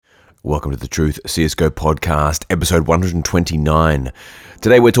Welcome to the Truth CSGO podcast, episode 129.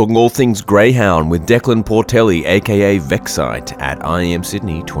 Today we're talking all things Grayhound with Declan Portelli, aka Vexite, at IEM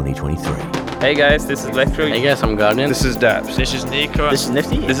Sydney 2023. Hey guys, this is Electro. Hey guys, I'm Guardian. This is Daps. This is Nico. This is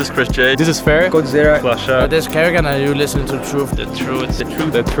Nifty. This is Chris J. This is Fair. Godzilla. Flasher. This is Kerrigan, and you listen to The Truth. The Truth. The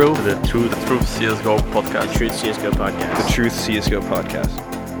Truth. The Truth. The Truth. The Truth CSGO podcast. The Truth CSGO podcast. The Truth CSGO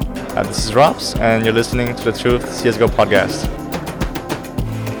podcast. This is Robs, and you're listening to the Truth CSGO podcast.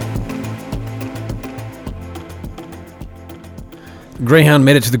 Grayhound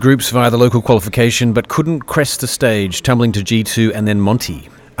made it to the groups via the local qualification, but couldn't crest the stage, tumbling to G2 and then Monty.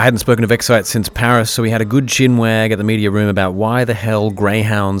 I hadn't spoken to Vexite since Paris, so we had a good chinwag at the media room about why the hell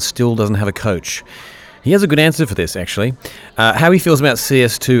Grayhound still doesn't have a coach. He has a good answer for this, actually. How he feels about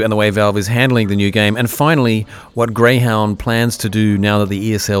CS2 and the way Valve is handling the new game, and finally, what Grayhound plans to do now that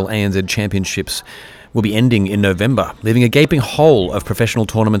the ESL ANZ Championships will be ending in November, leaving a gaping hole of professional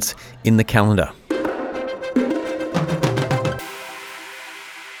tournaments in the calendar.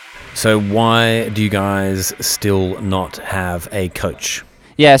 So why do you guys still not have a coach?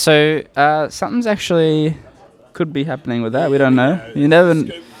 Yeah, so something's actually could be happening with that. We don't know. You never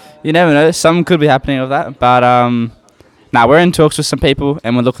know. Some could be happening with that. But we're in talks with some people,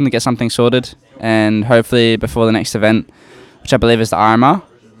 and we're looking to get something sorted. And hopefully before the next event, which I believe is the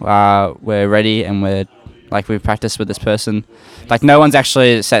RMR, we're ready and we've practiced with this person. Like, no one's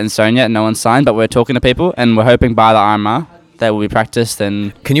actually set in stone yet, no one's signed, but we're talking to people, and we're hoping by the RMR they will be practiced.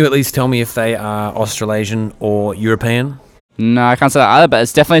 And can you at least tell me if they are Australasian or European? No, I can't say that either, but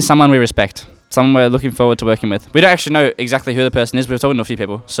it's definitely someone we respect. Someone we're looking forward to working with. We don't actually know exactly who the person is. We're talking to a few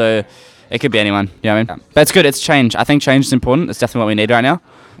people, so it could be anyone. You know what I mean? But it's good. It's change. I think change is important. It's definitely what we need right now.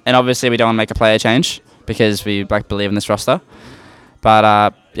 And obviously, we don't want to make a player change because we believe in this roster.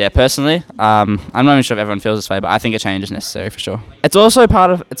 But personally, I'm not even sure if everyone feels this way, but I think a change is necessary for sure. It's also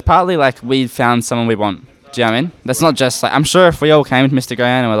partly like we found someone we want. Do you know what I mean? That's not just like, I'm sure if we all came to Mr.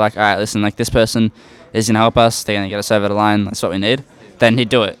 Grayhound and we're like, all right, listen, like this person is going to help us, they're going to get us over the line, that's what we need, then he'd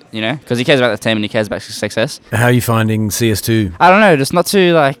do it, you know? Because he cares about the team and he cares about success. How are you finding CS2? I don't know, just not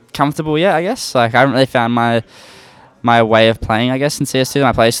too comfortable yet, I guess. Like, I haven't really found my way of playing, I guess, in CS2,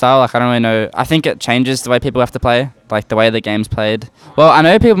 my play style. Like, I don't really know. I think it changes the way people have to play, like the way the game's played. Well, I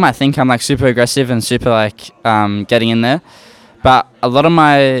know people might think I'm like super aggressive and super getting in there, but a lot of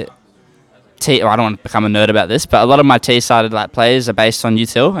my I don't want to become a nerd about this, but a lot of my T-sided plays are based on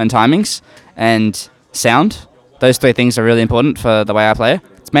util and timings and sound. Those three things are really important for the way I play.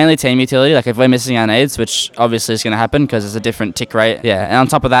 It's mainly team utility. Like, if we're missing our nades, which obviously is going to happen because there's a different tick rate. Yeah, and on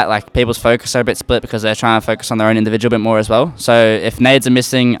top of that, people's focus are a bit split because they're trying to focus on their own individual bit more as well. So if nades are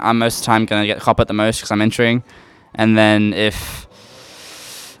missing, I'm most of the time going to get hop at the most because I'm entering. And then if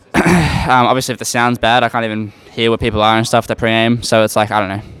obviously if the sound's bad, I can't even hear where people are and stuff. They're pre-aim, so it's I don't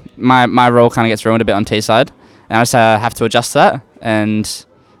know. My role kind of gets ruined a bit on T side, and I just have to adjust to that and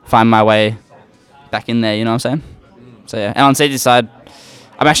find my way back in there, you know what I'm saying? So yeah, and on CG side,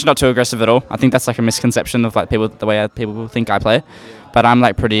 I'm actually not too aggressive at all. I think that's a misconception of people, the way people think I play, but I'm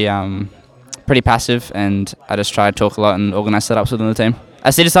pretty passive, and I just try to talk a lot and organise setups within the team.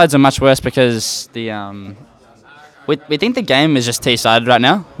 Our CG sides are much worse because we think the game is just T-sided right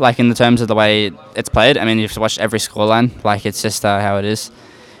now, in the terms of the way it's played. I mean, you have to watch every scoreline, it's just how it is.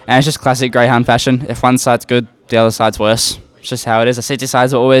 And it's just classic Grayhound fashion. If one side's good, the other side's worse. It's just how it is. The CT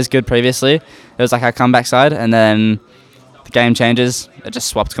sides were always good previously. It was like our comeback side, and then the game changes. It just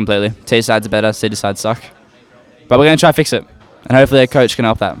swapped completely. T sides are better, CT sides suck. But we're going to try to fix it, and hopefully a coach can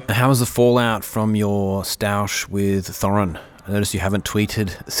help that. How was the fallout from your stoush with Thorin? I noticed you haven't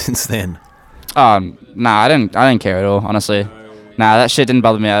tweeted since then. I didn't care at all, honestly. That shit didn't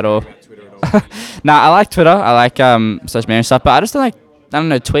bother me at all. I like Twitter. I like social media and stuff, but I just don't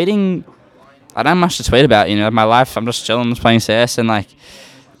know, tweeting, I don't have much to tweet about, my life, I'm just chilling, just playing CS, and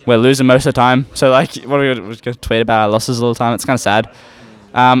we're losing most of the time, so what are we going to tweet about our losses all the time? It's kind of sad.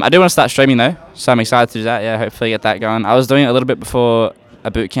 I do want to start streaming though, so I'm excited to do that, hopefully get that going. I was doing it a little bit before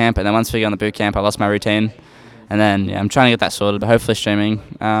a boot camp, and then once we got on the boot camp, I lost my routine, and then I'm trying to get that sorted, but hopefully streaming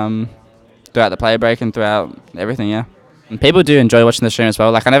throughout the play break and throughout everything, And people do enjoy watching the stream as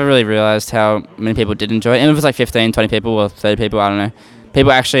well. I never really realised how many people did enjoy it. Even if it's 15, 20 people or 30 people, I don't know.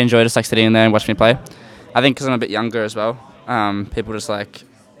 People actually enjoy just sitting in there and watching me play. I think because I'm a bit younger as well, people just I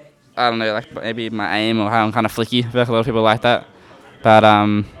don't know, maybe my aim or how I'm kind of flicky. I feel like a lot of people like that. But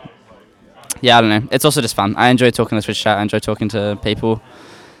I don't know. It's also just fun. I enjoy talking to Twitch chat. I enjoy talking to people.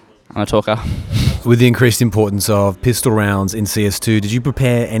 I'm a talker. With the increased importance of pistol rounds in CS2, did you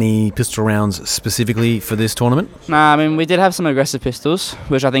prepare any pistol rounds specifically for this tournament? Nah, I mean, we did have some aggressive pistols,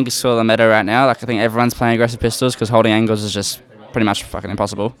 which I think is sort of the meta right now. I think everyone's playing aggressive pistols because holding angles is just pretty much fucking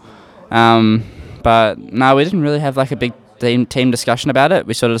impossible. But no, we didn't really have like a big team discussion about it.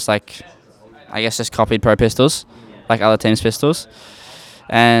 We sort of just like, I guess, just copied pro pistols, like other teams' pistols,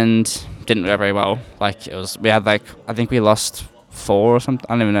 and didn't go very well. Like we had like, I think we lost 4 or something.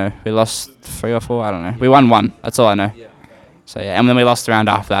 I don't even know. We lost 3 or 4. I don't know. We won 1. That's all I know. So yeah, and then we lost the round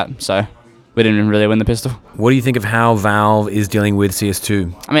after that. So we didn't even really win the pistol. What do you think of how Valve is dealing with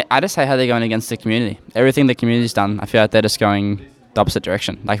CS2? I mean, I just say how they're going against the community. Everything the community's done, I feel like they're just going the opposite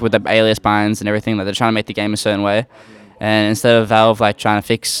direction. Like with the alias binds and everything, like they're trying to make the game a certain way. And instead of Valve like trying to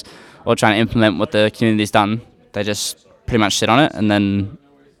fix or trying to implement what the community's done, they just pretty much sit on it and then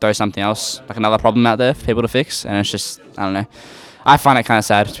throw something else, like another problem out there for people to fix. And it's just, I don't know. I find it kind of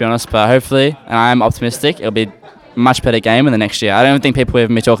sad, to be honest, but hopefully, and I'm optimistic, it'll be a much better game in the next year. I don't think people will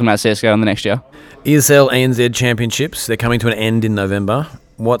even be talking about CSGO in the next year. ESL ANZ Championships, they're coming to an end in November.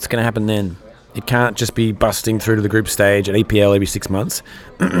 What's going to happen then? It can't just be busting through to the group stage at EPL every 6 months.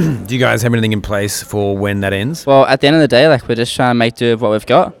 Do you guys have anything in place for when that ends? Well, at the end of the day, like we're just trying to make do with what we've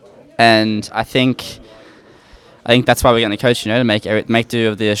got, and I think that's why we're getting the coach, to make do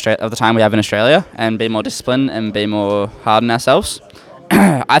of the time we have in Australia and be more disciplined and be more hard on ourselves.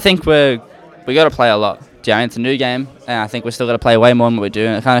 I think we got to play a lot. Yeah, it's a new game, and I think we're still got to play way more than what we do.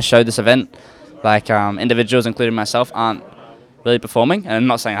 And it kind of showed this event, like individuals, including myself, aren't really performing. And I'm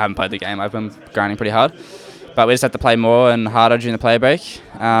not saying I haven't played the game. I've been grinding pretty hard, but we just have to play more and harder during the play break.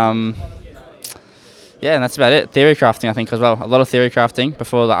 Yeah, and that's about it. Theory crafting, I think, as well. A lot of theory crafting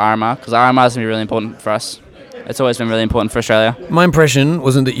before the RMR, because RMR is going to be really important for us. It's always been really important for Australia. My impression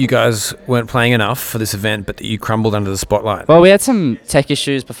wasn't that you guys weren't playing enough for this event, but that you crumbled under the spotlight. Well, we had some tech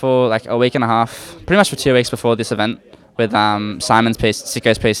issues before, like a week and a half, pretty much for 2 weeks before this event, with Simon's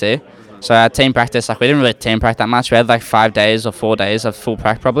Sicko's PC. So our team practice, like we didn't really team practice that much. We had like 5 days or 4 days of full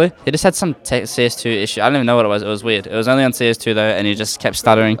prac probably. He just had some CS2 issue. I don't even know what it was. It was weird. It was only on CS2 though, and he just kept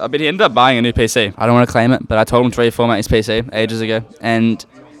stuttering. But he ended up buying a new PC. I don't want to claim it, but I told him to reformat his PC ages ago, and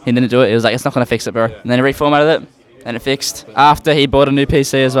he didn't do it. He was like, it's not going to fix it, bro. And then he reformatted it, and it fixed after he bought a new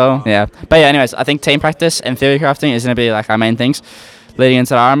PC as well. Yeah. But yeah, anyways, I think team practice and theory crafting is going to be like our main things leading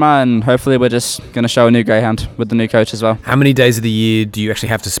into the RMR, and hopefully we're just going to show a new Grayhound with the new coach as well. How many days of the year do you actually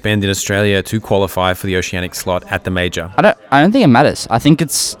have to spend in Australia to qualify for the Oceanic slot at the major? I don't think it matters. I think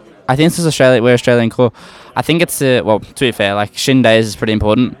this is Australia. We're Australian core. I think it's well, to be fair, like Shin days is pretty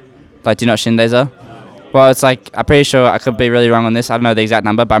important. Like, do you know what Shin days are? Well, it's like, I'm pretty sure, I could be really wrong on this, I don't know the exact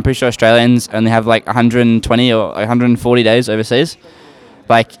number, but I'm pretty sure Australians only have like 120 or 140 days overseas,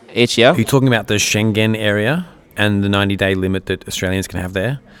 like each year. Are you talking about the Schengen area and the 90-day limit that Australians can have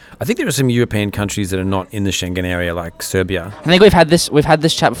there? I think there are some European countries that are not in the Schengen area, like Serbia. I think we've had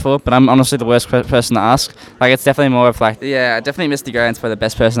this chat before, but I'm honestly the worst person to ask. Like, it's definitely more of like, yeah, definitely Mr. Grant's probably the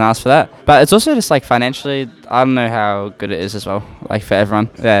best person to ask for that. But it's also just like financially, I don't know how good it is as well, like for everyone.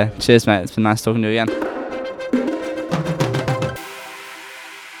 Yeah, cheers, mate. It's been nice talking to you again.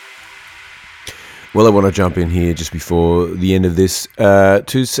 Well, I want to jump in here just before the end of this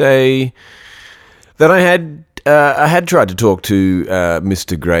to say that I had tried to talk to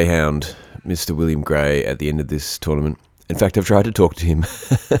Mr. Grayhound, Mr. William Gray, at the end of this tournament. In fact, I've tried to talk to him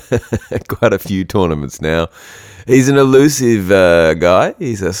quite a few tournaments now. He's an elusive guy.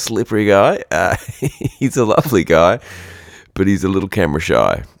 He's a slippery guy. He's a lovely guy, but he's a little camera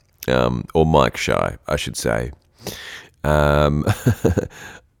shy, or mic shy, I should say.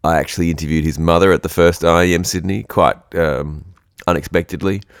 I actually interviewed his mother at the first IEM Sydney, quite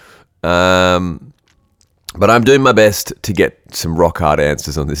unexpectedly. But I'm doing my best to get some rock-hard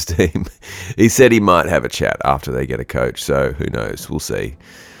answers on this team. He said he might have a chat after they get a coach, so who knows? We'll see.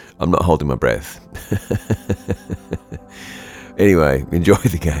 I'm not holding my breath. Anyway, enjoy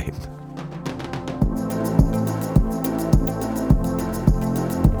the game.